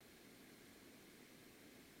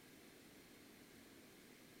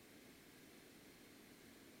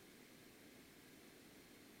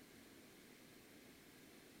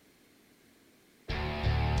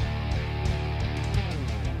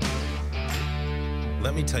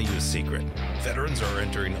Let me tell you a secret. Veterans are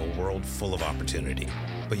entering a world full of opportunity,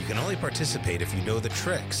 but you can only participate if you know the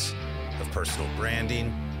tricks of personal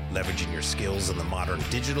branding, leveraging your skills in the modern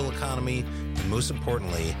digital economy, and most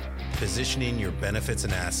importantly, positioning your benefits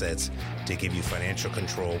and assets to give you financial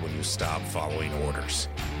control when you stop following orders.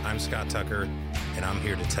 I'm Scott Tucker, and I'm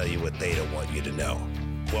here to tell you what they don't want you to know.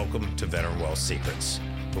 Welcome to Veteran Wealth Secrets,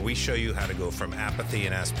 where we show you how to go from apathy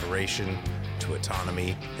and aspiration to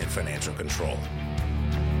autonomy and financial control.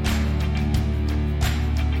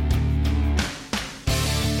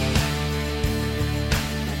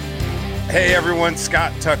 Hey everyone,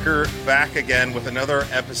 Scott Tucker back again with another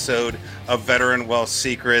episode of Veteran Wealth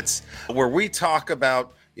Secrets, where we talk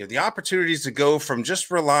about the opportunities to go from just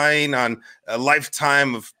relying on a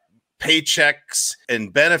lifetime of paychecks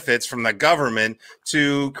and benefits from the government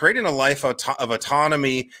to creating a life of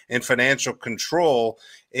autonomy and financial control.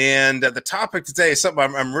 And the topic today is something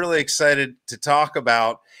I'm really excited to talk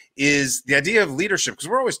about, is the idea of leadership, because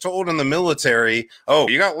we're always told in the military, oh,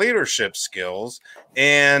 you got leadership skills.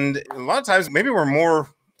 And a lot of times maybe we're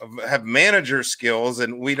have manager skills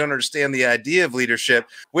and we don't understand the idea of leadership.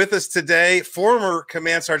 With us today, former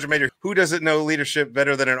Command Sergeant Major, who doesn't know leadership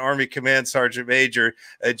better than an Army Command Sergeant Major,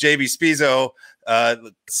 JB Spiezzo,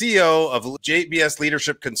 CEO of JBS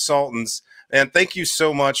Leadership Consultants. And thank you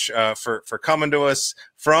so much for coming to us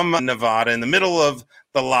from Nevada in the middle of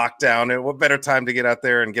the lockdown. And what better time to get out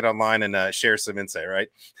there and get online and share some insight, right?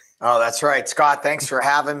 Oh, that's right. Scott, thanks for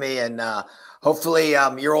having me. And hopefully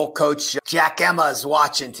your old coach, Jack Emma, is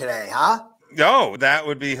watching today, huh? Oh, that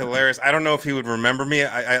would be hilarious. I don't know if he would remember me.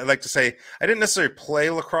 I like to say I didn't necessarily play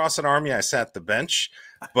lacrosse in Army. I sat the bench.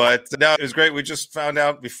 But no, it was great. We just found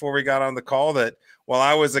out before we got on the call that while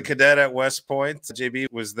I was a cadet at West Point,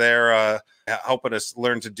 JB was there helping us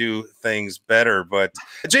learn to do things better. But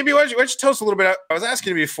JB, why don't you tell us a little bit? I was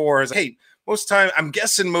asking you before, hey, most time, I'm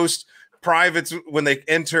guessing most privates, when they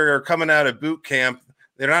enter or coming out of boot camp,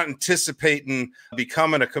 they're not anticipating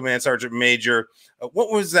becoming a Command Sergeant Major.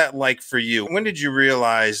 What was that like for you? When did you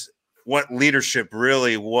realize what leadership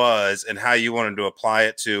really was and how you wanted to apply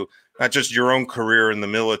it to not just your own career in the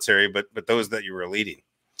military, but those that you were leading?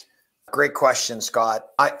 Great question, Scott.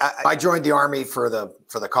 I joined the Army for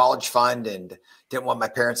the college fund and didn't want my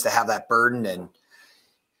parents to have that burden. And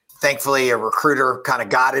thankfully, a recruiter kind of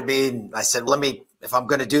guided me. And I said, if I'm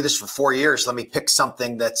going to do this for 4 years, let me pick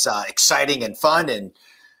something that's exciting and fun. And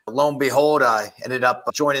lo and behold, I ended up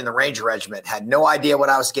joining the Ranger Regiment. Had no idea what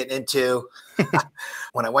I was getting into.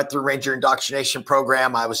 When I went through Ranger indoctrination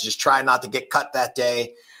program, I was just trying not to get cut that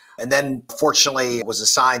day. And then fortunately was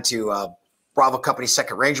assigned to Bravo Company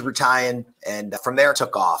 2nd Ranger Battalion. And from there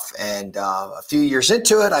took off. And a few years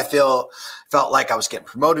into it, I felt like I was getting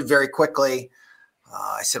promoted very quickly.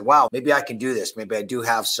 I said, wow, maybe I can do this. Maybe I do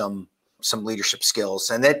have some leadership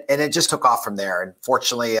skills. And it just took off from there. And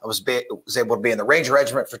fortunately, I was able to be in the Ranger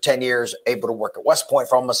Regiment for 10 years, able to work at West Point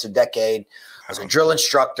for almost a decade. I was a drill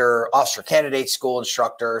instructor, officer candidate school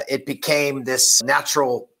instructor. It became this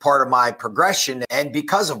natural part of my progression. And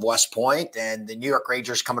because of West Point and the New York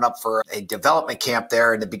Rangers coming up for a development camp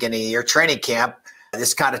there in the beginning of the year, training camp,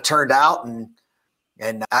 this kind of turned out.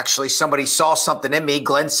 And actually somebody saw something in me,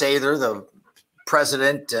 Glenn Sather, the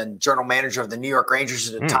president and general manager of the New York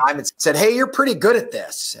Rangers at the time, and said, hey, you're pretty good at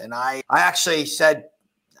this. And I actually said,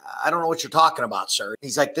 I don't know what you're talking about, sir.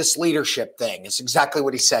 He's like, this leadership thing. It's exactly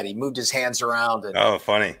what he said. He moved his hands around. Oh,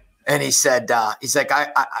 funny. And he said, he's like,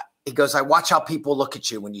 he goes, I watch how people look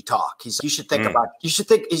at you when you talk. He's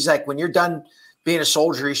like, he's like, when you're done being a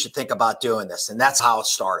soldier, you should think about doing this. And that's how it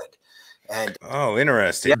started. And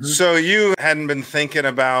interesting. Yeah. So you hadn't been thinking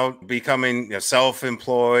about becoming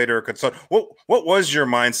self-employed or consultant. What was your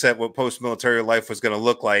mindset? What post-military life was going to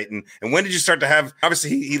look like? And when did you start to have?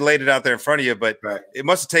 Obviously, he laid it out there in front of you, but Right. It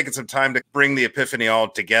must have taken some time to bring the epiphany all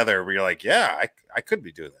together. Where you're like, yeah, I could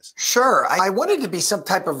be doing this. Sure. I wanted to be some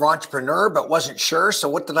type of entrepreneur, but wasn't sure. So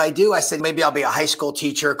what did I do? I said, maybe I'll be a high school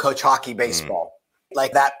teacher, coach hockey, baseball,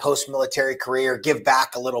 like that post-military career, give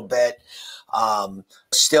back a little bit.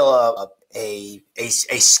 Still a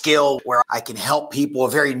skill where I can help people, a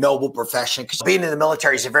very noble profession, because being in the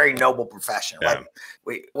military is a very noble profession. Yeah.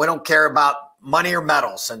 Like we don't care about money or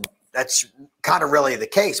medals, and that's kind of really the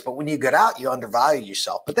case. But when you get out, you undervalue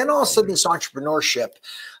yourself. But then all of a sudden this entrepreneurship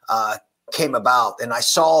came about, and I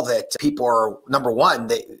saw that people are, number one,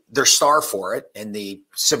 they're starved for it in the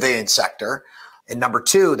civilian sector, and number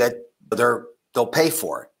two, that they'll pay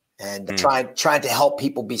for it. And trying to help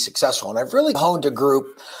people be successful. And I've really honed a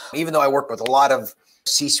group, even though I work with a lot of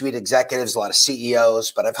C-suite executives, a lot of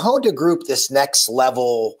CEOs, but I've honed a group, this next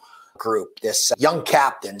level group, this young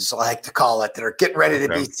captains, I like to call it, that are getting ready to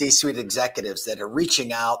Okay. be C-suite executives that are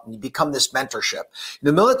reaching out and you become this mentorship.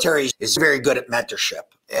 The military is very good at mentorship.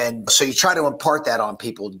 And so you try to impart that on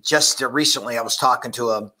people. Just recently, I was talking to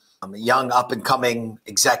a young up and coming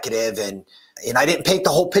executive and I didn't paint the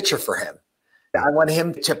whole picture for him. I want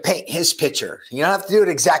him to paint his picture. You don't have to do it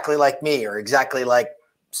exactly like me or exactly like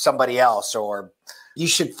somebody else, or you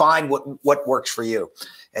should find what works for you.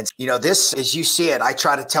 And, this, as you see it, I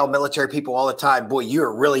try to tell military people all the time, boy,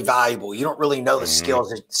 you're really valuable. You don't really know the skills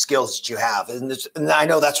that you have. And I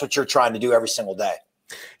know that's what you're trying to do every single day.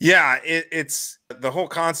 Yeah, it's the whole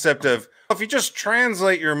concept of if you just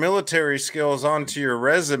translate your military skills onto your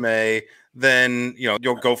resume, then,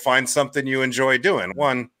 you'll go find something you enjoy doing.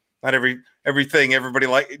 One, not everything everybody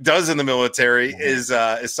does in the military is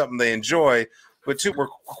something they enjoy. But two, we're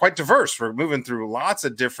quite diverse. We're moving through lots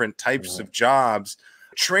of different types of jobs.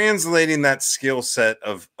 Translating that skill set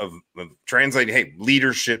of translating,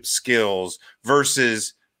 leadership skills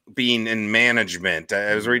versus being in management.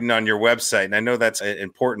 I was reading on your website, and I know that's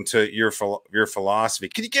important to your philosophy.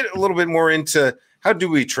 Could you get a little bit more into how do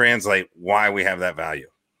we translate why we have that value?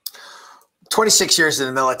 26 years in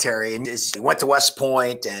the military, and you went to West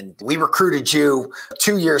Point, and we recruited you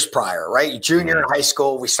 2 years prior, right? You're junior in high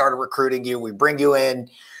school. We started recruiting you. We bring you in.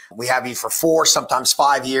 We have you for 4, sometimes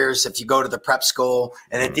 5 years if you go to the prep school.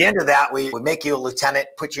 And at the end of that, we make you a lieutenant,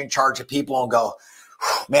 put you in charge of people and go,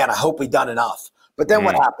 man, I hope we've done enough. But then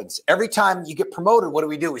what happens? Every time you get promoted, what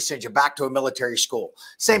do? We send you back to a military school.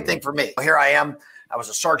 Same thing for me. Here I am. I was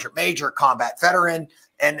a sergeant major, combat veteran,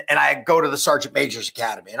 and I go to the Sergeant Major's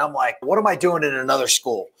Academy. And I'm like, what am I doing in another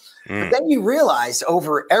school? But then you realize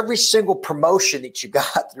over every single promotion that you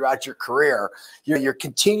got throughout your career, you're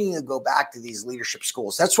continuing to go back to these leadership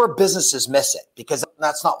schools. That's where businesses miss it, because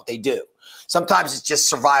that's not what they do. Sometimes it's just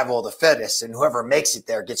survival of the fittest, and whoever makes it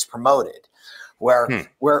there gets promoted. Where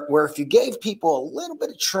if you gave people a little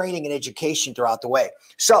bit of training and education throughout the way.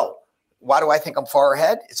 So why do I think I'm far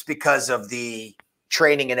ahead? It's because of the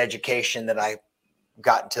training and education that I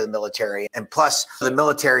got into the military. And plus, the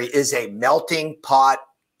military is a melting pot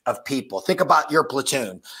of people. Think about your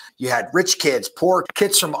platoon. You had rich kids, poor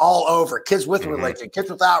kids from all over, kids with religion, kids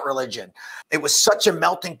without religion. It was such a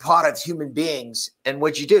melting pot of human beings. And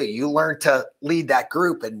what'd you do? You learned to lead that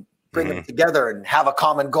group and bring them together and have a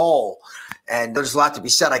common goal. And there's a lot to be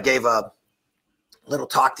said. I gave a little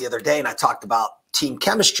talk the other day, and I talked about team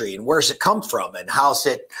chemistry and where's it come from and how's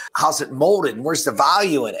it molded and where's the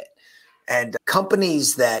value in it. And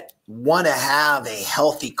companies that want to have a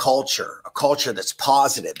healthy culture, a culture that's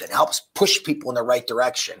positive, that helps push people in the right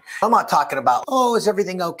direction. I'm not talking about, is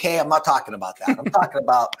everything okay? I'm not talking about that. I'm talking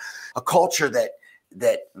about a culture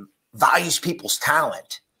that values people's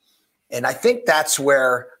talent. And I think that's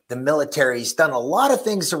where the military's done a lot of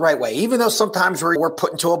things the right way, even though sometimes we're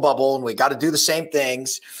put into a bubble and we got to do the same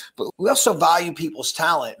things, but we also value people's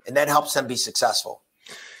talent, and that helps them be successful.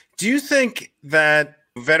 Do you think that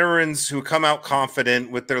veterans who come out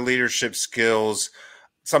confident with their leadership skills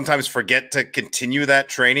sometimes forget to continue that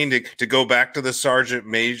training, to go back to the Sergeant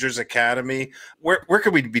Major's Academy? Where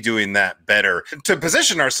could we be doing that better to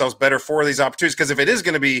position ourselves better for these opportunities? Because if it is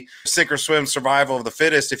going to be sink or swim, survival of the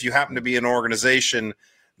fittest, if you happen to be an organization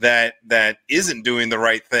that isn't doing the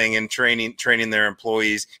right thing and training their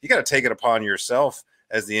employees, you got to take it upon yourself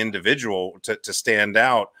as the individual to stand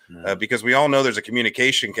out, because we all know there's a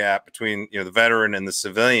communication gap between the veteran and the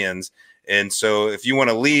civilians. And so if you want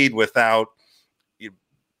to lead without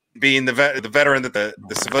being the veteran that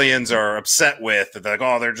the civilians are upset with, that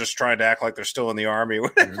they're just trying to act like they're still in the army,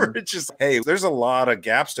 whatever. It's just, there's a lot of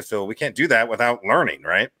gaps to fill. We can't do that without learning,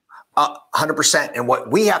 right? 100%. And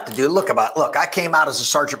what we have to do, look, I came out as a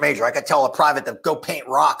sergeant major. I could tell a private to go paint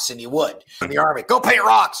rocks, and you would in the Army. Go paint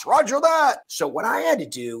rocks. Roger that. So what I had to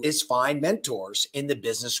do is find mentors in the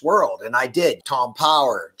business world. And I did. Tom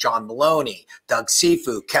Power, John Maloney, Doug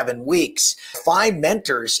Sifu, Kevin Weeks. Find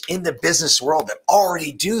mentors in the business world that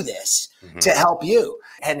already do this to help you,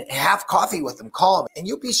 and have coffee with them, call them, and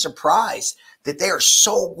you'll be surprised that they are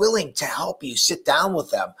so willing to help you. Sit down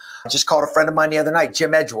with them. I just called a friend of mine the other night,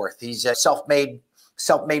 Jim Edgeworth. He's a self-made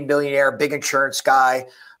millionaire, big insurance guy,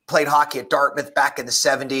 played hockey at Dartmouth back in the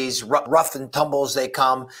 70s, rough and tumble as they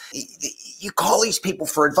come. You call these people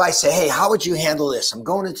for advice, say, hey, how would you handle this? I'm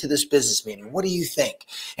going into this business meeting. What do you think?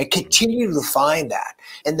 And continue to find that.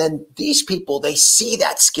 And then these people, they see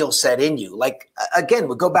that skill set in you. Like, again,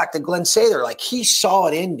 we go back to Glenn Sather, like he saw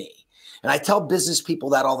it in me. And I tell business people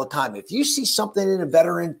that all the time. If you see something in a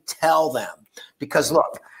veteran, tell them. Because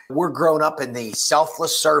look, we're grown up in the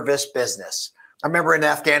selfless service business. I remember in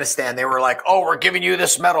Afghanistan, they were like, "Oh, we're giving you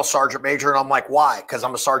this medal, Sergeant Major." And I'm like, "Why? Because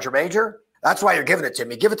I'm a Sergeant Major? That's why you're giving it to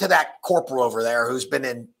me. Give it to that corporal over there who's been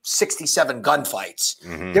in 67 gunfights.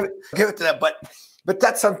 Mhm. Give it to them." But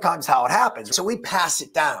that's sometimes how it happens. So we pass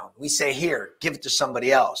it down. We say, "Here, give it to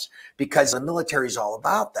somebody else," because the military is all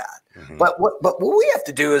about that. Mhm. But what we have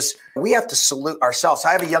to do is we have to salute ourselves.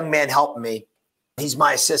 I have a young man helping me. He's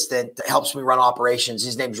my assistant, helps me run operations.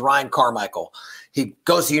 His name's Ryan Carmichael. He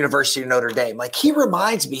goes to the University of Notre Dame. Like, he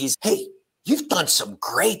reminds me, hey, you've done some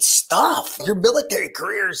great stuff. Your military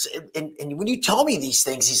careers, and when you tell me these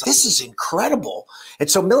things, this is incredible.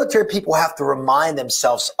 And so military people have to remind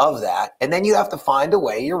themselves of that. And then you have to find a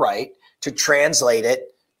way, you're right, to translate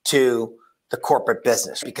it to the corporate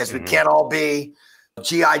business, because we can't all be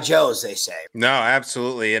G.I. Joes, they say. No,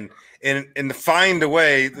 absolutely. And to find a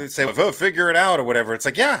way to say, "Oh, figure it out," or whatever. It's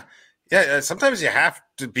like, yeah. Sometimes you have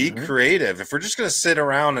to be creative. If we're just going to sit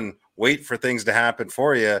around and wait for things to happen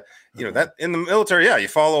for you, that in the military, you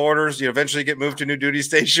follow orders, you eventually get moved to a new duty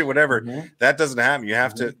station, whatever. That doesn't happen. You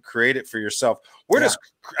have to create it for yourself.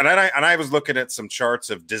 And I was looking at some charts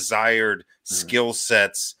of desired skill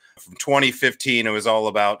sets. From 2015, it was all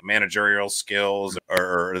about managerial skills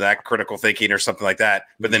or that critical thinking or something like that.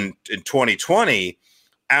 But then in 2020,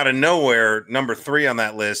 out of nowhere, number 3 on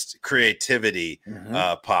that list, creativity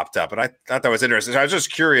popped up. And I thought that was interesting. I was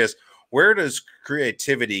just curious, where does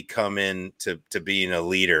creativity come in to being a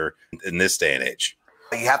leader in this day and age?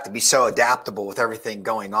 You have to be so adaptable with everything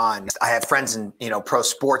going on. I have friends in, pro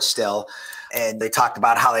sports still, and they talked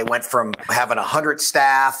about how they went from having 100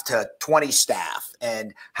 staff to 20 staff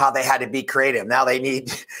and how they had to be creative. Now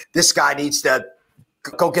this guy needs to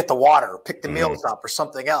go get the water, pick the meals up, or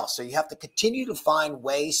something else. So you have to continue to find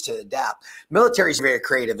ways to adapt. Military is very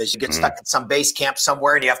creative. As you get stuck at some base camp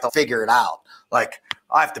somewhere and you have to figure it out. Like,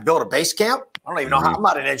 I have to build a base camp. I don't even know how. I'm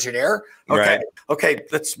not an engineer. Okay,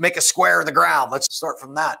 let's make a square in the ground. Let's start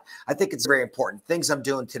from that. I think it's very important. Things I'm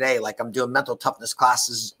doing today, like I'm doing mental toughness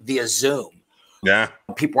classes via Zoom. Yeah.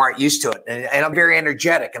 People aren't used to it. And I'm very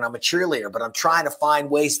energetic and I'm a cheerleader, but I'm trying to find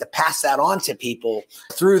ways to pass that on to people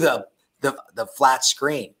through the flat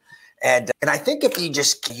screen. And I think if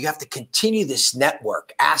you have to continue this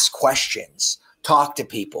network, ask questions, talk to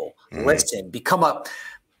people, listen, become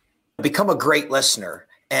a great listener.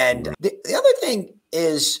 And the other thing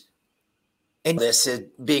is, and this is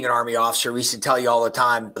being an Army officer, we used to tell you all the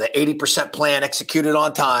time, the 80% plan executed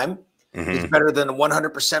on time is better than the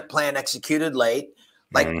 100% plan executed late.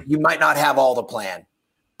 Like, you might not have all the plan,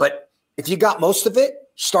 but if you got most of it,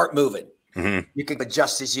 start moving. You can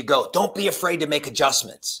adjust as you go. Don't be afraid to make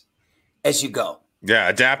adjustments as you go. Yeah,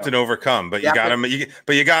 adapt and overcome. But you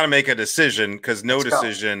gotta make a decision, because no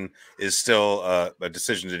decision is still a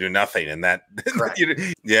decision to do nothing. And that,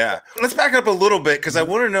 Let's back up a little bit, because I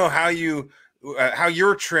want to know how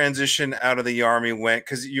your transition out of the Army went.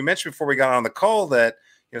 Because you mentioned before we got on the call that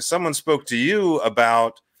someone spoke to you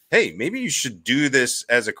about, hey, maybe you should do this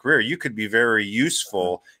as a career. You could be very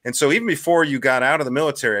useful. And so even before you got out of the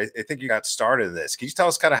military, I think you got started in this. Can you tell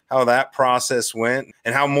us kind of how that process went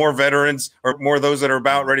and how more veterans, or more those that are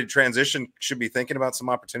about ready to transition, should be thinking about some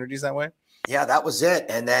opportunities that way? Yeah, that was it.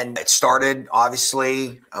 And then it started,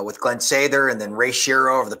 obviously, with Glenn Sather, and then Ray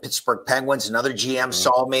Shero of the Pittsburgh Penguins. Another GM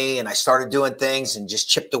saw me, and I started doing things and just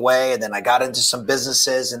chipped away. And then I got into some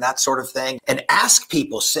businesses and that sort of thing. And ask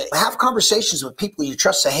people, have conversations with people you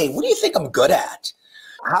trust. Say, hey, what do you think I'm good at?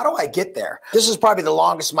 How do I get there? This is probably the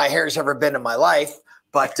longest my hair's ever been in my life,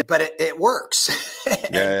 but it works.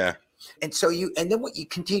 Yeah. And so then what you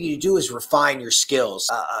continue to do is refine your skills.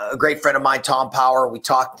 A great friend of mine, Tom Power, we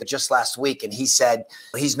talked just last week, and he said,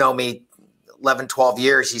 he's known me 11, 12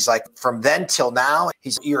 years. He's like, from then till now,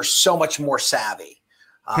 you're so much more savvy.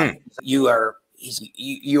 You are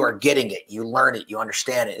getting it. You learn it. You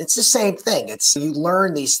understand it. It's the same thing. You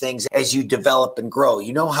learn these things as you develop and grow.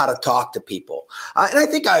 You know how to talk to people. And I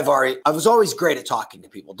think I was always great at talking to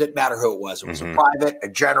people. Didn't matter who it was. It was a private, a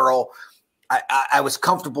general. I was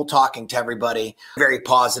comfortable talking to everybody, very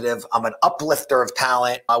positive. I'm an uplifter of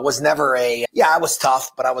talent. I was never I was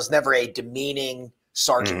tough, but I was never a demeaning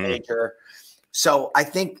sergeant major. So I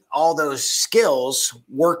think all those skills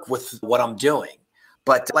work with what I'm doing.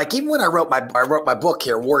 But like, even when I wrote my book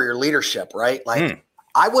here, Warrior Leadership, right? Like,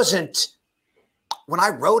 I wasn't, when I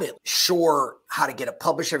wrote it, sure how to get it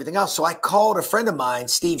published, everything else. So I called a friend of mine,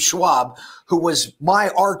 Steve Schwab, who was my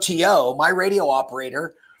RTO, my radio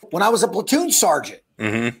operator, when I was a platoon sergeant,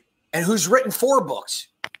 and who's written 4 books.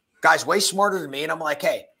 Guy's way smarter than me. And I'm like,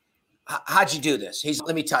 hey, how'd you do this?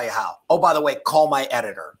 Let me tell you how. Oh, by the way, call my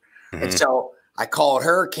editor. And so I called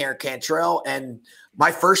her, Karen Cantrell, and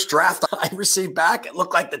my first draft I received back, it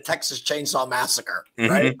looked like the Texas Chainsaw Massacre,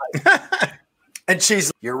 right? And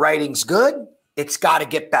she's, your writing's good. It's got to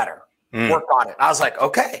get better. Work on it. I was like,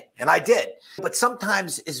 okay. And I did. But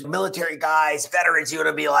sometimes as military guys, veterans, you're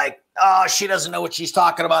going to be like, oh, she doesn't know what she's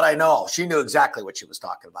talking about. I know. She knew exactly what she was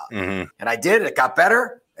talking about. And I did. It got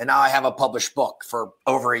better. And now I have a published book for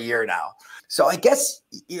over a year now. So I guess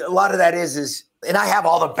a lot of that is, and I have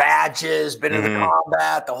all the badges, been in the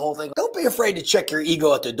combat, the whole thing. Don't be afraid to check your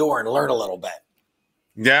ego at the door and learn a little bit.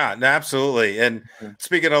 Yeah, absolutely. And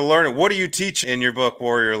speaking of learning, what do you teach in your book,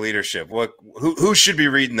 Warrior Leadership? Who should be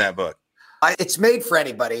reading that book? It's made for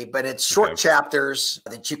anybody, but it's short chapters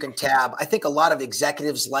that you can tab. I think a lot of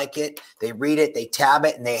executives like it. They read it, they tab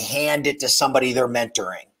it, and they hand it to somebody they're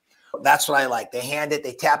mentoring. That's what I like. They hand it,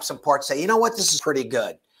 they tab some parts, say, you know what, this is pretty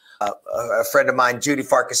good. A friend of mine, Judy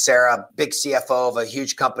Farcasera, big CFO of a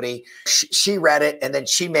huge company, she read it, and then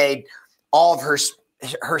she made all of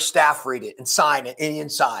her staff read it and sign it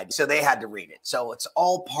inside. So they had to read it. So it's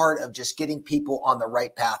all part of just getting people on the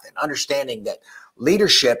right path and understanding that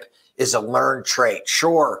leadership is a learned trait.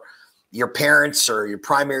 Sure, your parents or your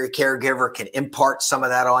primary caregiver can impart some of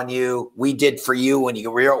that on you. We did for you when you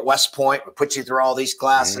were at West Point. We put you through all these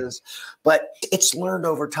classes, but it's learned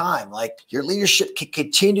over time. Like, your leadership can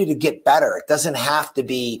continue to get better. It doesn't have to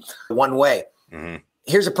be one way.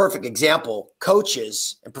 Here's a perfect example.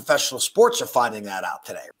 Coaches in professional sports are finding that out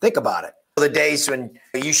today. Think about it. The days when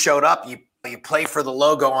you showed up, you play for the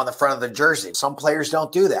logo on the front of the jersey. Some players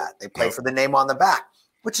don't do that. They play for the name on the back,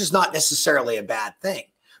 which is not necessarily a bad thing.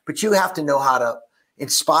 But you have to know how to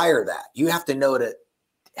inspire that. You have to know to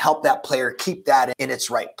help that player keep that in its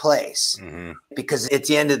right place. Because at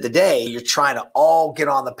the end of the day, you're trying to all get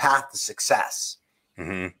on the path to success.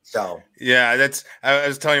 So yeah, I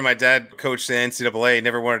was telling you, my dad coached the NCAA,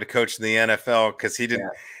 never wanted to coach in the NFL because he didn't.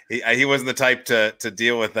 He wasn't the type to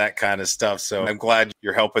deal with that kind of stuff. So I'm glad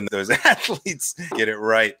you're helping those athletes get it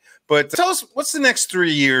right. But tell us, what's the next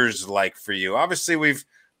 3 years like for you? Obviously,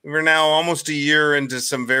 we're now almost a year into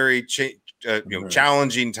some very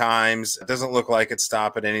challenging times. It doesn't look like it's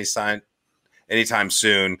stopping anytime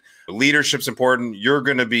soon. Leadership's important. You're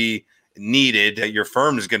going to be needed. Your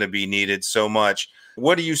firm is going to be needed so much.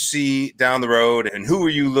 What do you see down the road, and who are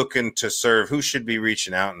you looking to serve? Who should be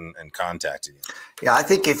reaching out and contacting you? Yeah, I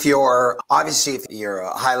think if you're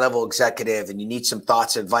a high-level executive and you need some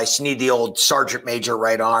thoughts and advice, you need the old sergeant major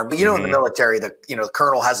right arm. But in the military, the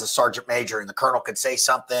colonel has a sergeant major, and the colonel could say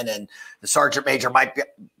something, and the sergeant major might be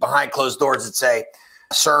behind closed doors and say,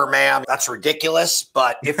 "Sir, ma'am, that's ridiculous.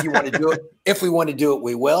 But if you want to do it,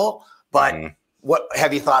 we will. But what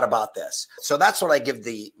have you thought about this?" So that's what I give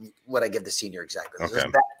the senior executives. Okay.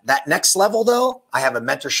 That next level, though, I have a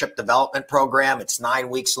mentorship development program. It's 9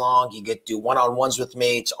 weeks long. You get to do one-on-ones with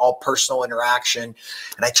me. It's all personal interaction.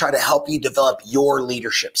 And I try to help you develop your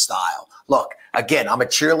leadership style. Look, again, I'm a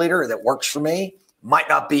cheerleader that works for me. Might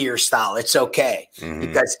not be your style. It's okay.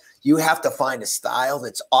 Because you have to find a style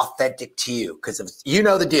that's authentic to you. Because you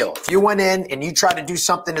know the deal. If you went in and you tried to do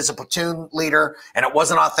something as a platoon leader and it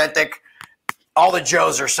wasn't authentic, all the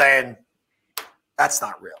Joes are saying that's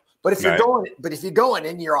not real. But if you're going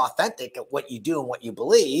in, you're authentic at what you do and what you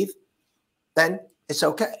believe, then it's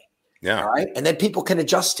okay. Yeah. All right. And then people can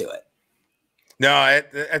adjust to it. No,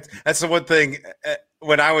 that's the one thing.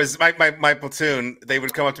 When I was my platoon, they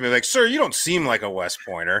would come up to me like, "Sir, you don't seem like a West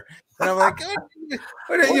Pointer." And I'm like, how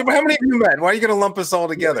many of you met? Why are you going to lump us all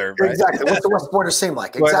together? Right? Exactly. What's the West Pointer seem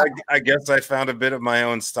like? Exactly. I guess I found a bit of my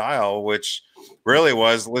own style, which really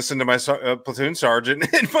was listen to my platoon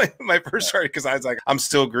sergeant and my first sergeant, because I was like, I'm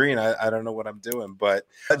still green. I don't know what I'm doing. But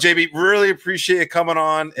JB, really appreciate you coming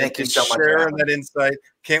on and sharing that insight.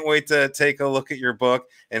 Can't wait to take a look at your book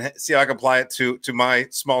and see how I can apply it to my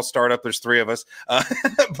small startup. There's 3 of us.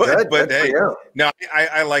 But hey, no,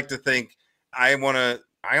 I like to think I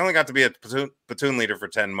only got to be a platoon leader for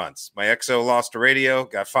 10 months. My XO lost a radio,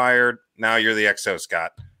 got fired. Now you're the XO,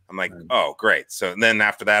 Scott. I'm like, oh, great. So then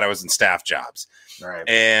after that, I was in staff jobs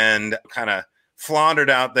and kind of floundered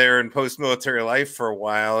out there in post-military life for a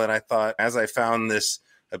while. And I thought, as I found this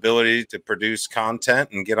ability to produce content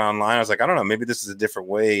and get online, I was like, I don't know, maybe this is a different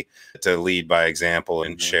way to lead by example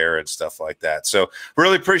and share and stuff like that. So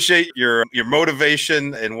really appreciate your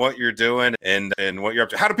motivation and what you're doing and what you're up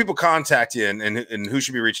to. How do people contact you and who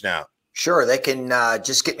should be reaching out? Sure. They can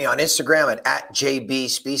just get me on Instagram at JB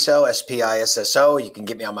Spisso, SPISSO. You can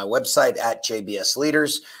get me on my website at JBS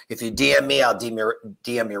Leaders. If you DM me, I'll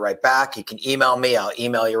DM you right back. You can email me, I'll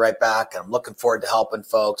email you right back. I'm looking forward to helping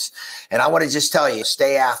folks. And I want to just tell you,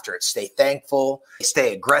 stay after it. Stay thankful,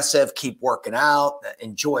 stay aggressive, keep working out,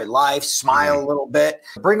 enjoy life, smile a little bit,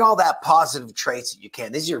 bring all that positive traits that you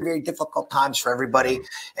can. These are very difficult times for everybody.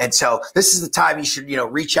 And so this is the time you should,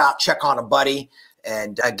 reach out, check on a buddy.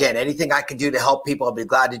 And again, anything I can do to help people, I'll be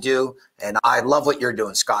glad to do. And I love what you're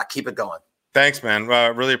doing, Scott. Keep it going. Thanks, man.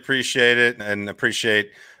 Really appreciate it and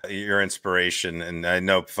appreciate your inspiration. And I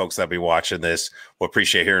know folks that'll be watching this will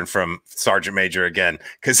appreciate hearing from Sergeant Major again,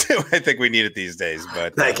 because I think we need it these days.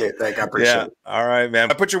 But Thank you. I appreciate it. All right,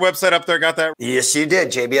 man. I put your website up there. Got that? Yes, you did.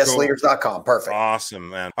 JBSleaders.com. Perfect. Awesome,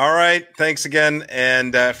 man. All right. Thanks again.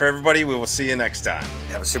 And for everybody, we will see you next time.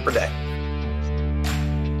 Have a super day.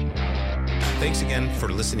 Thanks again for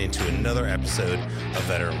listening to another episode of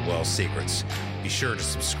Veteran Well Secrets. Be sure to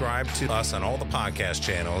subscribe to us on all the podcast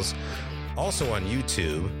channels, also on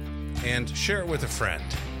YouTube, and share it with a friend.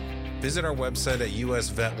 Visit our website at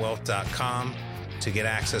usvetwealth.com to get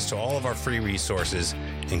access to all of our free resources,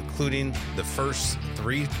 including the first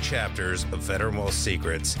 3 chapters of Veteran Well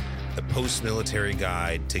Secrets, the post-military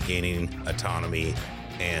guide to gaining autonomy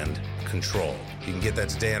and control. You can get that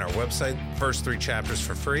today on our website, first 3 chapters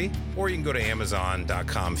for free, or you can go to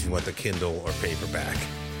Amazon.com if you want the Kindle or paperback.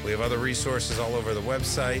 We have other resources all over the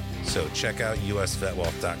website, so check out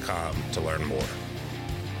usvetwealth.com to learn more.